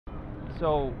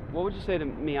So what would you say to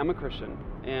me? I'm a Christian,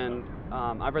 and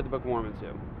I've read the Book of Mormon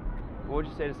too. What would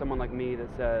you say to someone like me that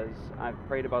says, I've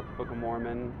prayed about the Book of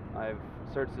Mormon, I've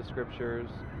searched the scriptures,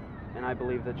 and I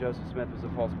believe that Joseph Smith was a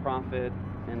false prophet,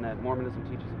 and that Mormonism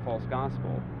teaches a false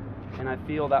gospel, and I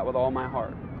feel that with all my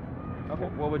heart? Okay.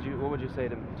 What would you say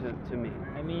to me?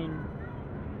 I mean,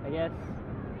 I guess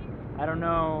I don't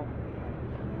know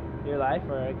your life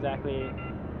or exactly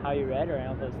how you read or any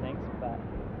of those things, but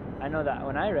I know that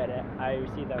when I read it, I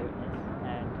received that witness,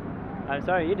 and I'm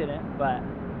sorry you didn't, but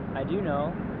I do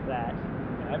know that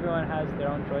everyone has their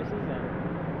own choices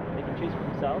and they can choose for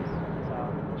themselves.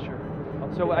 So Sure.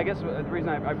 So I guess the reason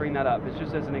I bring that up is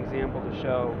just as an example to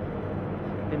show,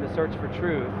 in the search for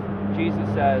truth, Jesus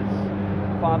says,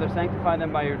 Father, sanctify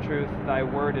them by your truth, thy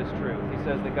word is truth. He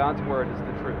says that God's word is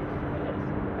the truth.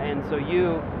 And so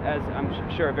you, as I'm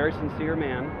sure a very sincere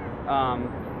man,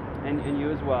 and you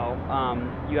as well,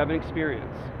 you have an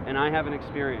experience, and I have an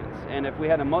experience. And if we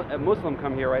had a Muslim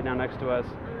come here right now next to us,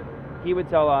 he would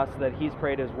tell us that he's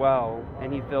prayed as well,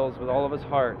 and he feels with all of his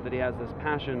heart that he has this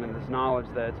passion and this knowledge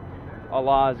that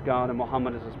Allah is God and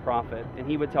Muhammad is his prophet. And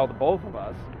he would tell the both of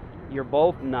us, you're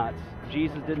both nuts.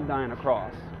 Jesus didn't die on a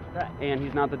cross, and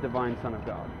he's not the divine Son of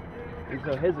God. And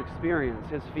so his experience,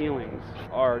 his feelings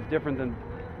are different than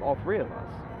all three of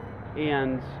us.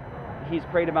 And he's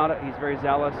prayed about it, he's very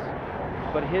zealous,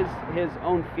 but his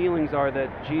own feelings are that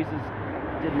Jesus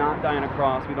did not die on a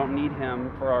cross, we don't need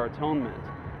him for our atonement.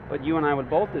 But you and I would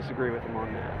both disagree with him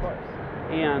on that. of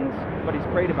course. But he's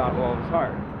prayed about it with all of his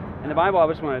heart. And the Bible, I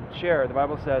just want to share, the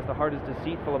Bible says the heart is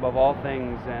deceitful above all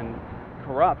things and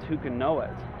corrupt, who can know it?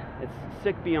 It's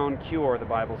sick beyond cure, the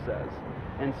Bible says.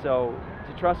 And so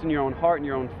to trust in your own heart and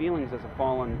your own feelings as a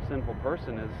fallen, sinful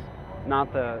person is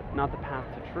not the path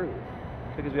to truth.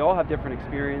 Because we all have different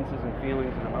experiences and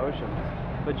feelings and emotions.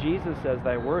 But Jesus says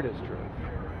thy word is truth.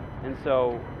 And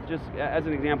so, just as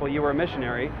an example, you were a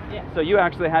missionary. Yeah. So you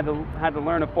actually had to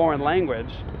learn a foreign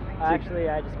language. Actually,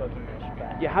 I just spoke English.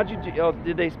 But Yeah, how'd you do? Oh,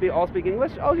 did they all speak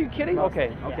English? Oh, you're kidding? Mostly,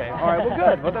 Okay, yeah. okay. All right, well,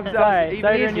 good. Well, that was sorry even to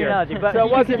ruin easier. your analogy, but So it you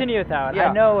can wasn't- continue with that one. yeah.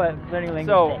 I know what learning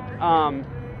language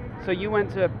takes. So you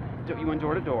went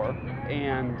door to door,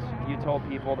 and you told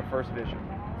people the first vision.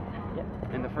 Yeah.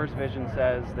 And the first vision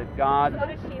says that God,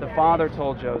 the Father,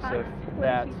 told Joseph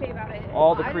that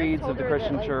all the creeds of the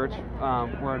Christian church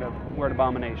were an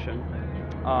abomination.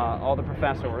 All the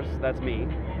professors, that's me,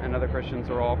 and other Christians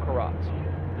are all corrupt.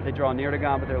 That they draw near to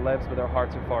God with their lips, but their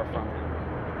hearts are far from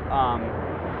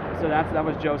Him. So that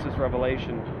was Joseph's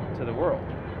revelation to the world.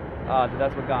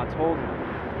 That's what God told him,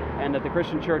 and that the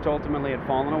Christian church ultimately had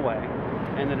fallen away,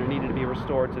 and that it needed to be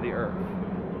restored to the earth.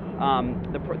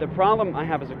 The problem I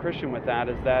have as a Christian with that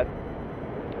is that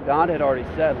God had already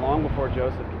said long before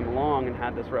Joseph came along and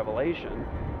had this revelation,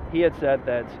 he had said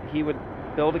that he would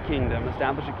build a kingdom,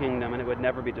 establish a kingdom, and it would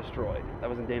never be destroyed. That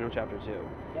was in Daniel chapter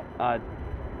 2.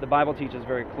 The Bible teaches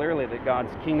very clearly that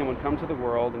God's kingdom would come to the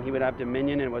world, and he would have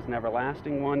dominion, and it was an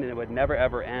everlasting one, and it would never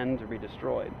ever end or be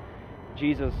destroyed.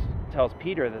 Jesus tells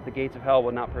Peter that the gates of hell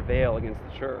would not prevail against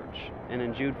the church. And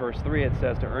in Jude verse 3 it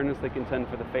says to earnestly contend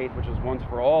for the faith which was once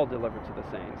for all delivered to the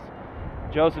saints.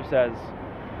 Joseph says,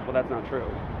 well, that's not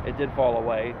true. It did fall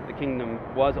away. The kingdom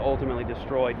was ultimately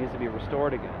destroyed, needs to be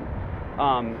restored again.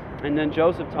 And then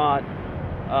Joseph taught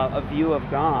a view of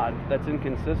God that's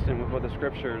inconsistent with what the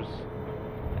scriptures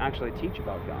actually teach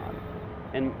about God.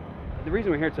 And the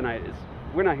reason we're here tonight is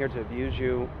we're not here to abuse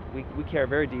you. We care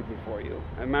very deeply for you.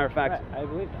 As a matter of fact, I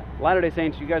believe that. Latter-day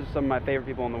Saints, you guys are some of my favorite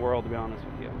people in the world, to be honest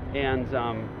with you. And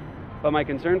but my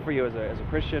concern for you as a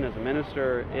Christian, as a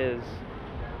minister, is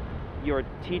you're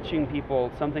teaching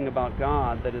people something about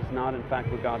God that is not, in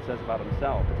fact, what God says about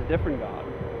Himself. It's a different God.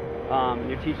 And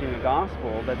you're teaching a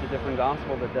gospel that's a different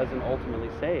gospel that doesn't ultimately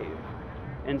save.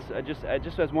 And so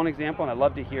just as one example, and I'd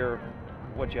love to hear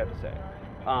what you have to say.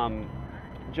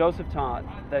 Joseph taught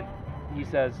that. He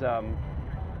says,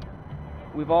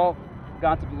 we've all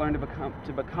got to learn to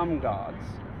become gods.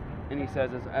 And he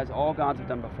says, as all gods have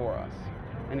done before us.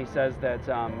 And he says that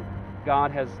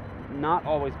God has not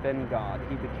always been God.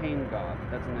 He became God.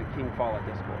 That's in the King Follett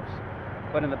discourse.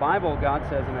 But in the Bible, God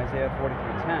says in Isaiah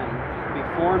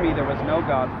 43:10, before me there was no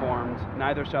God formed,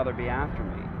 neither shall there be after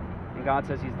me. And God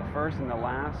says He's the first and the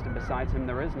last, and besides Him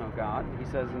there is no God. He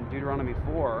says in Deuteronomy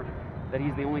 4, that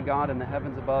He's the only God in the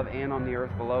heavens above and on the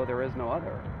earth below, there is no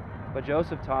other. But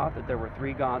Joseph taught that there were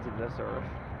three gods of this earth,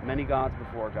 many gods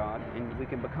before God, and we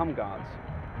can become gods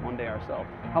one day ourselves.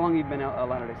 How long have you been a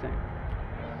Latter-day Saint?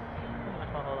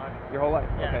 My whole life. Your whole life?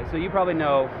 Yeah. Okay, so you probably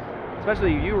know,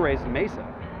 especially you were raised in Mesa.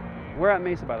 Where at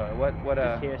Mesa, by the way? What?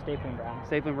 Just here, Stapling Ground.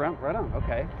 Stapling Ground? Right on,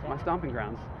 okay. It's my stomping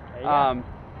grounds. There you go.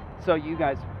 So you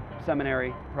guys,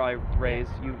 seminary, probably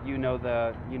raised, you know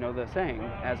the saying,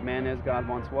 as man is, God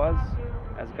once was,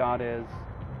 as God is,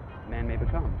 man may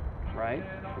become, right?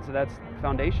 And so that's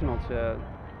foundational to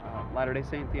Latter-day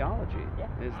Saint theology,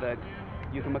 is that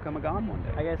you can become a God one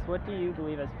day. I guess, what do you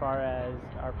believe as far as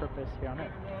our purpose here on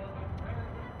earth?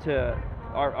 To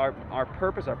our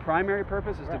purpose, our primary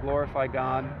purpose is to glorify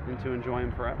God and to enjoy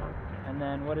Him forever. And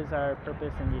then what is our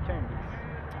purpose in the eternities?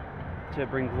 To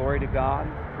bring glory to God,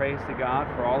 praise to God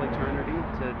for all eternity,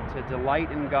 to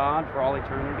delight in God for all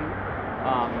eternity.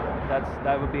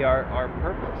 That would be our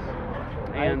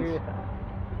purpose. I agree with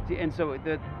that. And so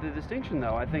the distinction,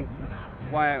 though, I think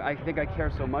why I think I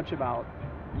care so much about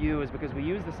you is because we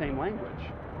use the same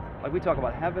language. Like, we talk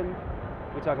about heaven,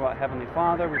 we talk about Heavenly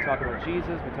Father, we talk about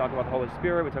Jesus, we talk about the Holy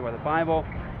Spirit, we talk about the Bible.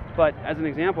 But as an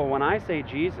example, when I say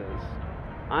Jesus,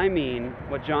 I mean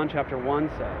what John chapter 1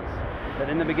 says, that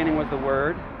in the beginning was the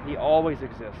Word, He always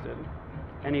existed,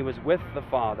 and He was with the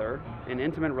Father, in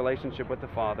intimate relationship with the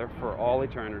Father for all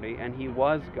eternity, and He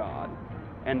was God,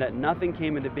 and that nothing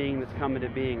came into being that's come into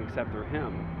being except through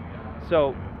Him.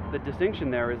 So the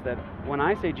distinction there is that when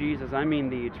I say Jesus, I mean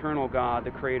the eternal God,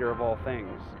 the creator of all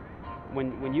things.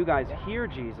 When you guys hear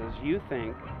Jesus, you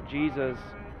think Jesus,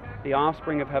 the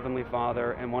offspring of Heavenly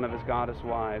Father and one of His goddess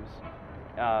wives,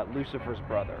 Lucifer's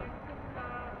brother,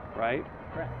 right?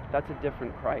 Right. That's a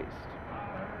different Christ.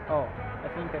 Oh, I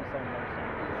think I'm starting to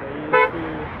understand. So you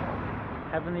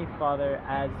see Heavenly Father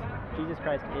as Jesus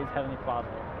Christ is Heavenly Father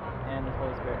and the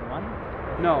Holy Spirit in one?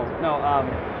 No.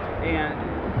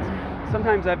 And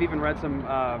sometimes I've even read some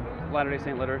Latter-day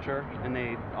Saint literature, and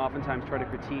they oftentimes try to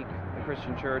critique the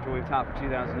Christian church, what we've taught for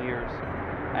 2,000 years,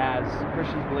 as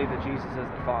Christians believe that Jesus is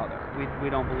the Father. We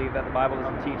don't believe that. The Bible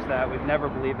doesn't teach that. We've never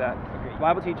believed that. The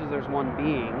Bible teaches there's one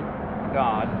being,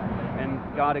 God, and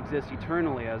God exists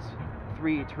eternally as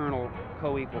three eternal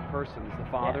co-equal persons. The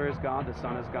Father is God, the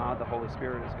Son is God, the Holy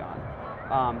Spirit is God.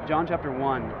 John chapter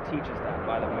 1 teaches that,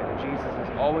 by the way, that Jesus has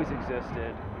always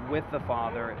existed with the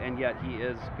Father, and yet He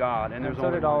is God. And there's so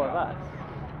only did all one of God. us.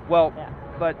 Well,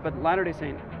 but Latter-day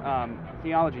Saint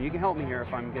theology, you can help me here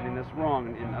if I'm getting this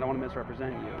wrong, and I don't want to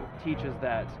misrepresent you, teaches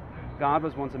that God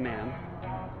was once a man,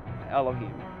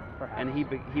 Elohim, and he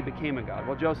became a God.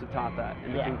 Well, Joseph taught that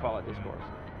in the King Follett Discourse.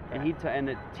 And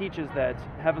it teaches that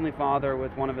Heavenly Father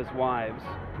with one of His wives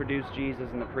produced Jesus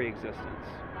in the pre-existence.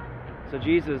 So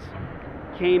Jesus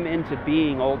came into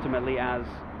being ultimately as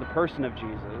the person of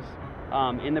Jesus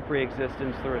in the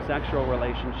pre-existence through a sexual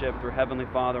relationship through Heavenly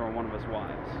Father or one of His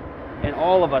wives. And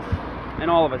all of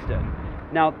us did.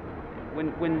 Now,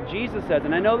 when Jesus says,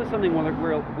 and I know this is something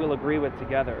we'll agree with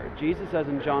together, Jesus says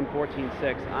in John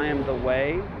 14:6, I am the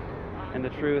way and the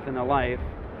truth and the life,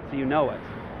 so you know it.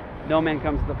 No man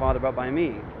comes to the Father but by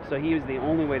me. So He is the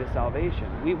only way to salvation.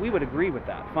 We would agree with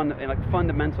that.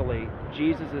 Fundamentally,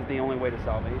 Jesus is the only way to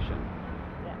salvation.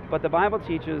 But the Bible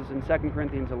teaches in 2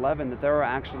 Corinthians 11 that there are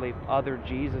actually other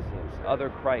Jesuses, other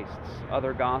Christs,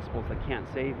 other gospels that can't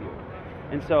save you.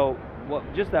 And so,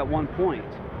 just that one point,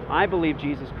 I believe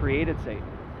Jesus created Satan.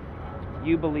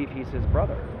 You believe he's his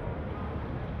brother.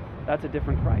 That's a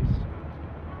different Christ.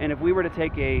 And if we were to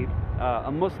take a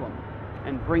Muslim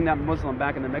and bring that Muslim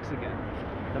back in the mix again,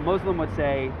 the Muslim would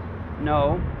say,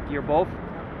 no, you're both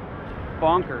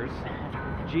bonkers.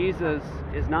 Jesus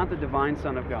is not the divine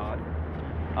Son of God.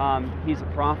 He's a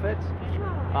prophet.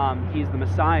 He's the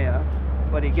Messiah.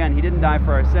 But again, He didn't die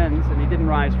for our sins, and He didn't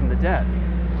rise from the dead.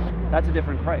 That's a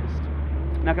different Christ.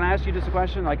 Now, can I ask you just a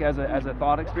question, like as a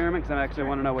thought experiment? Because I actually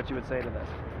want to know what you would say to this.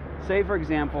 Say, for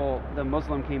example, the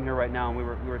Muslim came here right now, and we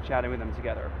were chatting with him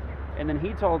together. And then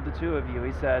he told the two of you,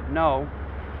 he said, no,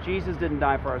 Jesus didn't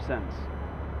die for our sins.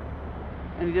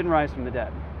 And He didn't rise from the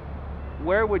dead.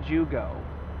 Where would you go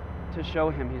to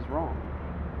show him he's wrong?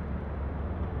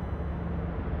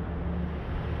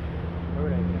 Where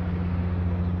would I go?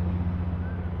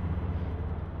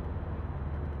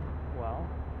 Well,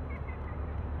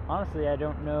 honestly, I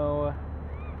don't know.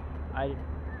 I'm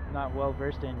not well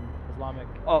versed in Islamic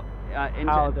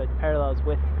how the parallels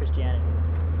with Christianity.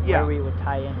 Where we would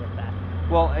tie in with that.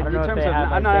 Well, in terms of,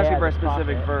 I'm not asking for a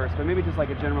specific prophet. verse, but maybe just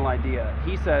like a general idea.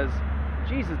 He says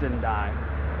Jesus didn't die,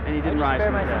 and He didn't rise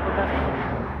from the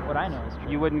dead. What I know is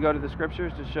true. You wouldn't go to the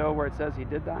scriptures to show where it says He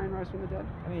did die and rise from the dead?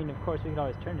 I mean, of course, we could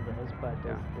always turn to those, but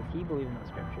does he believe in those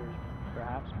scriptures?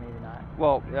 Perhaps, maybe not.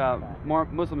 Well, more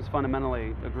Muslims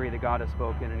fundamentally agree that God has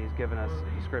spoken and He's given us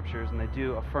the scriptures, and they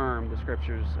do affirm the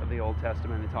scriptures of the Old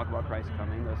Testament. They talk about Christ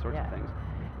coming, those sorts of things.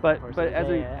 But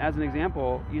as an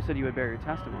example, you said you would bear your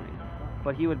testimony,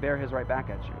 but He would bear His right back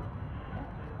at you.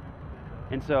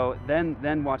 And so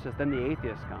then watch this. Then the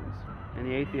atheist comes, and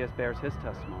the atheist bears his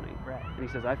testimony. Right. And he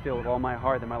says, I feel with all my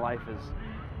heart that my life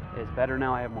is better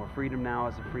now. I have more freedom now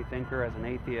as a free thinker, as an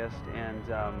atheist, and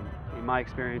my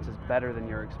experience is better than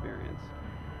your experience.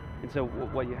 And so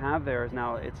what you have there is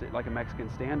now, it's like a Mexican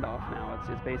standoff now.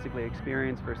 It's basically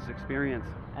experience versus experience.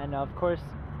 And of course,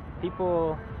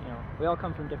 people, we all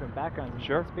come from different backgrounds and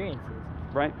Sure. experiences.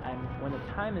 Right. And when the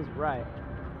time is right,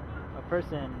 a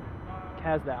person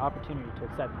has that opportunity to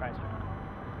accept Christ or not.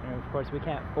 And of course, we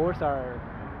can't force our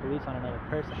beliefs on another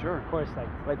person. Sure. Of course,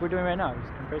 like we're doing right now,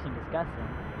 just conversing, discussing.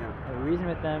 Yeah. And we reason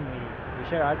with them, we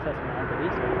share our testimony, our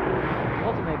beliefs with them.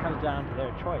 Ultimately, it comes down to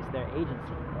their choice, their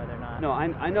agency, whether or not. No,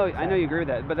 I know you agree with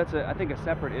that, but that's I think a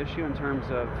separate issue in terms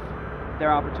of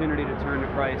their opportunity to turn to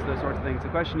Christ, those sorts of things. The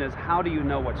question is, how do you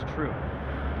know what's true?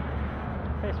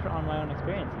 Based on my own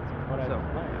experiences, what I've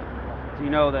learned. Do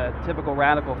you know the typical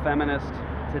radical feminist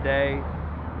today,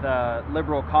 the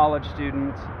liberal college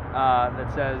student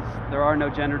that says there are no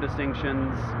gender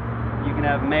distinctions, you can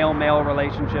have male-male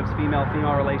relationships,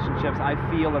 female-female relationships? I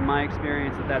feel in my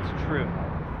experience that that's true.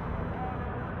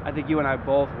 I think you and I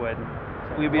both would.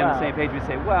 We'd be on the same page. We'd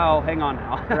say, well, hang on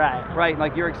now. Right. Right,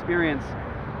 like your experience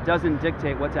doesn't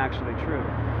dictate what's actually true.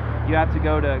 You have to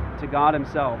go to God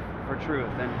himself for truth.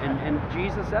 And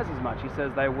Jesus says as much. He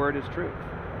says, thy word is truth.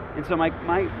 And so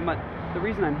the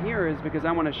reason I'm here is because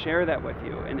I want to share that with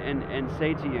you and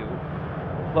say to you,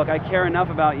 look, I care enough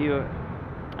about you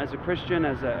as a Christian,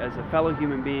 as a fellow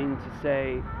human being, to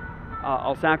say,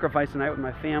 I'll sacrifice a night with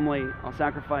my family, I'll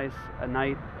sacrifice a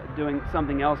night doing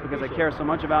something else because I care so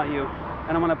much about you.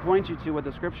 And I want to point you to what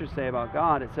the scriptures say about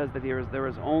God. It says that there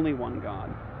is only one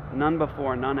God, none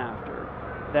before, none after.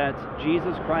 That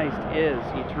Jesus Christ is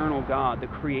eternal God, the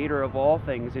creator of all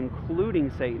things,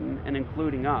 including Satan and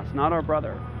including us, not our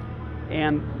brother.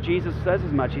 And Jesus says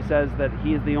as much. He says that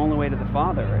he is the only way to the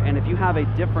Father. And if you have a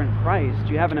different Christ,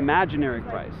 you have an imaginary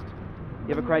Christ. You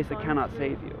have a Christ that cannot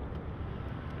save you.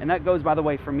 And that goes, by the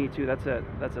way, for me too. That's a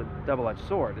double-edged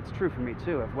sword. It's true for me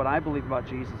too. If what I believe about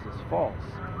Jesus is false,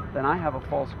 then I have a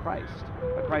false Christ,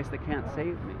 a Christ that can't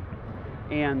save me.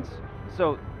 And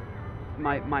so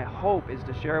my hope is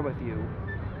to share with you,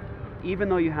 even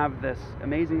though you have this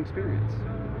amazing experience,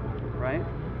 right,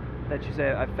 that you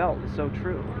say, I felt is so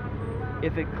true.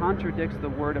 If it contradicts the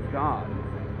Word of God,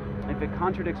 if it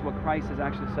contradicts what Christ has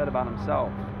actually said about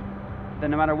himself,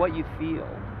 then no matter what you feel,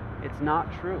 it's not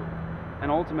true. And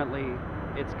ultimately,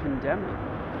 it's condemning.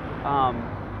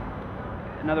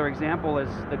 Another example is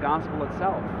the gospel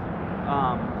itself.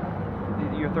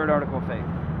 Your third article of faith.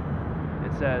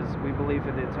 It says, we believe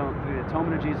through the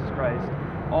atonement of Jesus Christ,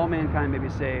 all mankind may be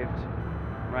saved,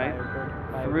 right?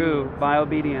 By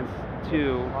obedience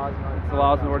to the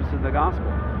laws and ordinances of the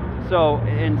gospel. So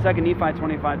in 2 Nephi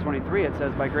 25:23, it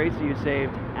says, by grace are you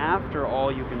saved after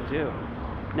all you can do.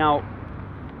 Now,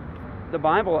 the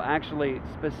Bible actually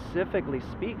specifically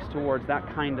speaks towards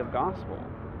that kind of gospel,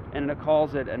 and it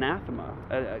calls it anathema,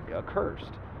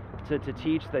 accursed, to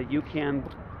teach that you can,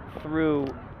 through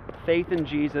faith in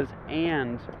Jesus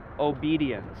and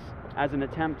obedience as an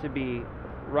attempt to be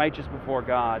righteous before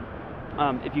God,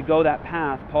 if you go that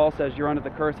path, Paul says you're under the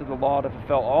curse of the law to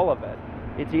fulfill all of it.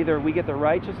 It's either we get the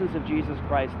righteousness of Jesus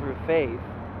Christ through faith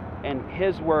and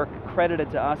his work credited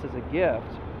to us as a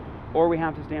gift, or we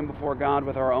have to stand before God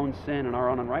with our own sin and our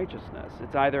own unrighteousness.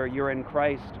 It's either you're in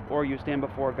Christ or you stand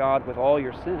before God with all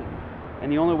your sin.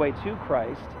 And the only way to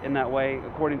Christ in that way,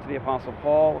 according to the Apostle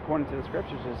Paul, according to the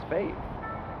Scriptures, is faith.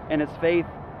 And it's faith,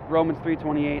 Romans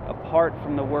 3:28, apart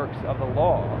from the works of the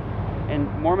law. And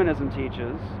Mormonism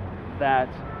teaches that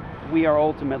we are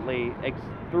ultimately,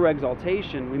 through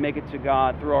exaltation, we make it to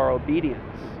God through our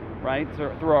obedience, right?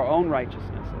 Through our own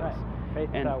righteousnesses. Right. Faith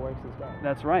without works is dead.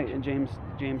 That's right. In James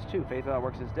 2, faith without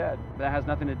works is dead. That has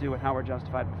nothing to do with how we're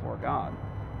justified before God.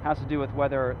 It has to do with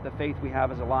whether the faith we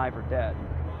have is alive or dead.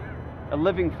 A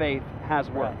living faith has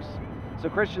works. So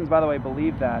Christians, by the way,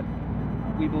 believe that.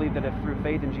 We believe that if through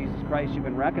faith in Jesus Christ you've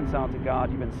been reconciled to God,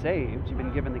 you've been saved, you've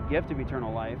been given the gift of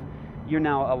eternal life, you're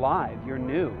now alive, you're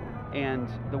new. And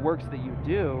the works that you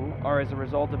do are as a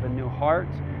result of a new heart,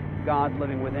 God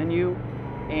living within you,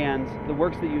 and the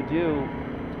works that you do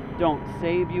don't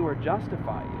save you or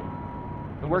justify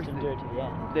you. The works that endure to the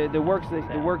end. The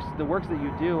works that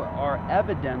you do are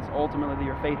evidence ultimately that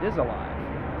your faith is alive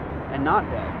and not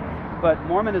dead. But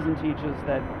Mormonism teaches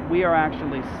that we are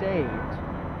actually saved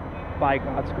by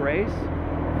God's grace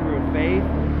through faith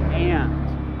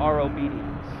and our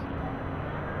obedience.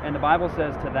 And the Bible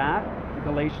says to that,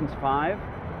 Galatians 5,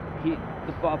 the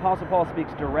Apostle Paul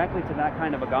speaks directly to that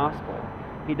kind of a gospel.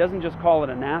 He doesn't just call it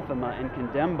anathema and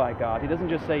condemned by God. He doesn't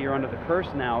just say you're under the curse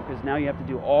now because now you have to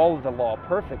do all of the law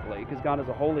perfectly because God is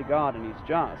a holy God and He's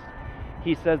just.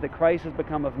 He says that Christ has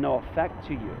become of no effect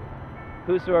to you.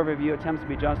 Whosoever of you attempts to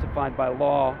be justified by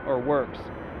law or works,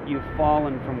 you've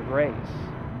fallen from grace.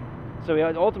 So he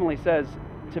ultimately says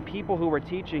to people who were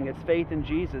teaching it's faith in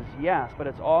Jesus, yes, but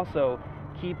it's also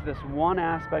keep this one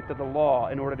aspect of the law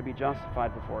in order to be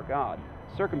justified before God,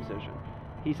 circumcision.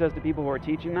 He says to people who are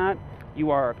teaching that, you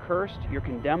are accursed, you're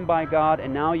condemned by God,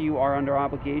 and now you are under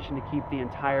obligation to keep the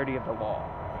entirety of the law,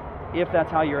 if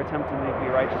that's how you're attempting to be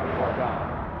righteous before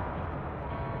God.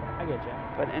 I get you.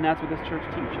 And that's what this church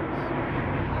teaches.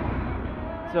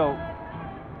 So,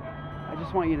 I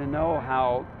just want you to know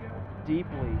how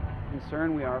deeply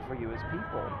concerned we are for you as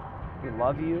people. We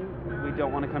love you. We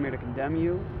don't want to come here to condemn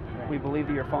you. Right. We believe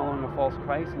that you're following a false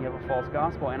Christ and you have a false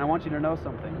gospel. And I want you to know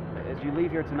something. As you leave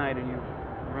here tonight and you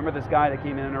remember this guy that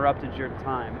came in and interrupted your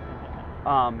time,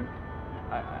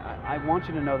 I want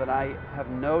you to know that I have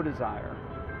no desire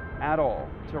at all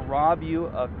to rob you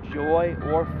of joy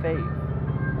or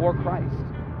faith or Christ.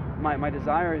 My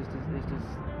desire is to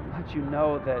let you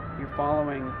know that you're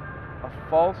following a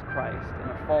false Christ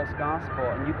and a false gospel,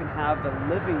 and you can have the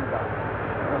living God,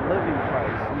 the living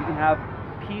Christ, and you can have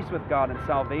peace with God and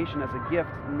salvation as a gift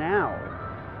now,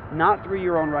 not through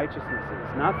your own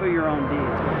righteousnesses, not through your own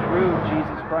deeds, but through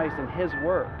Jesus Christ and His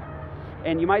work.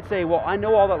 And you might say, well, I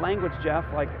know all that language, Jeff.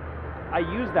 Like, I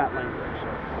use that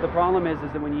language. The problem is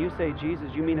that when you say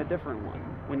Jesus, you mean a different one.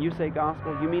 When you say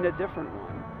gospel, you mean a different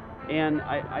one. And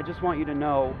I just want you to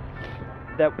know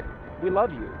that we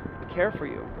love you, we care for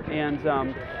you. And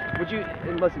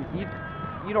and listen,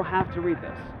 you don't have to read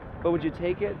this, but would you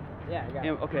take it? Yeah, I got it.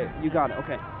 Okay, you got it,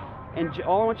 okay. And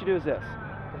all I want you to do is this.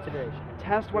 Consideration.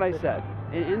 Test what I said.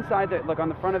 And inside the, look, on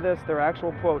the front of this, there are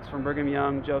actual quotes from Brigham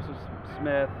Young, Joseph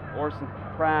Smith, Orson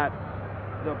Pratt,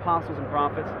 the apostles and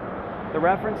prophets. The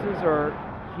references are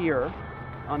here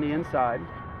on the inside.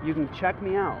 You can check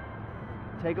me out.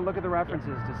 Take a look at the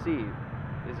references to see,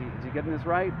 is he getting this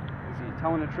right? Is he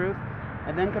telling the truth?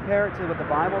 And then compare it to what the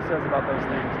Bible says about those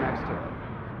things next to it.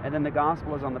 And then the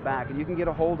gospel is on the back, and you can get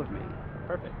a hold of me.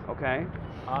 Perfect. Okay?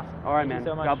 Awesome. All right, Thank man. you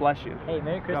so much. God bless you. Hey,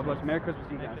 Merry Christmas. God bless. Merry Christmas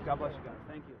to you Merry guys. Christmas. God bless you guys.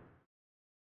 Thank you.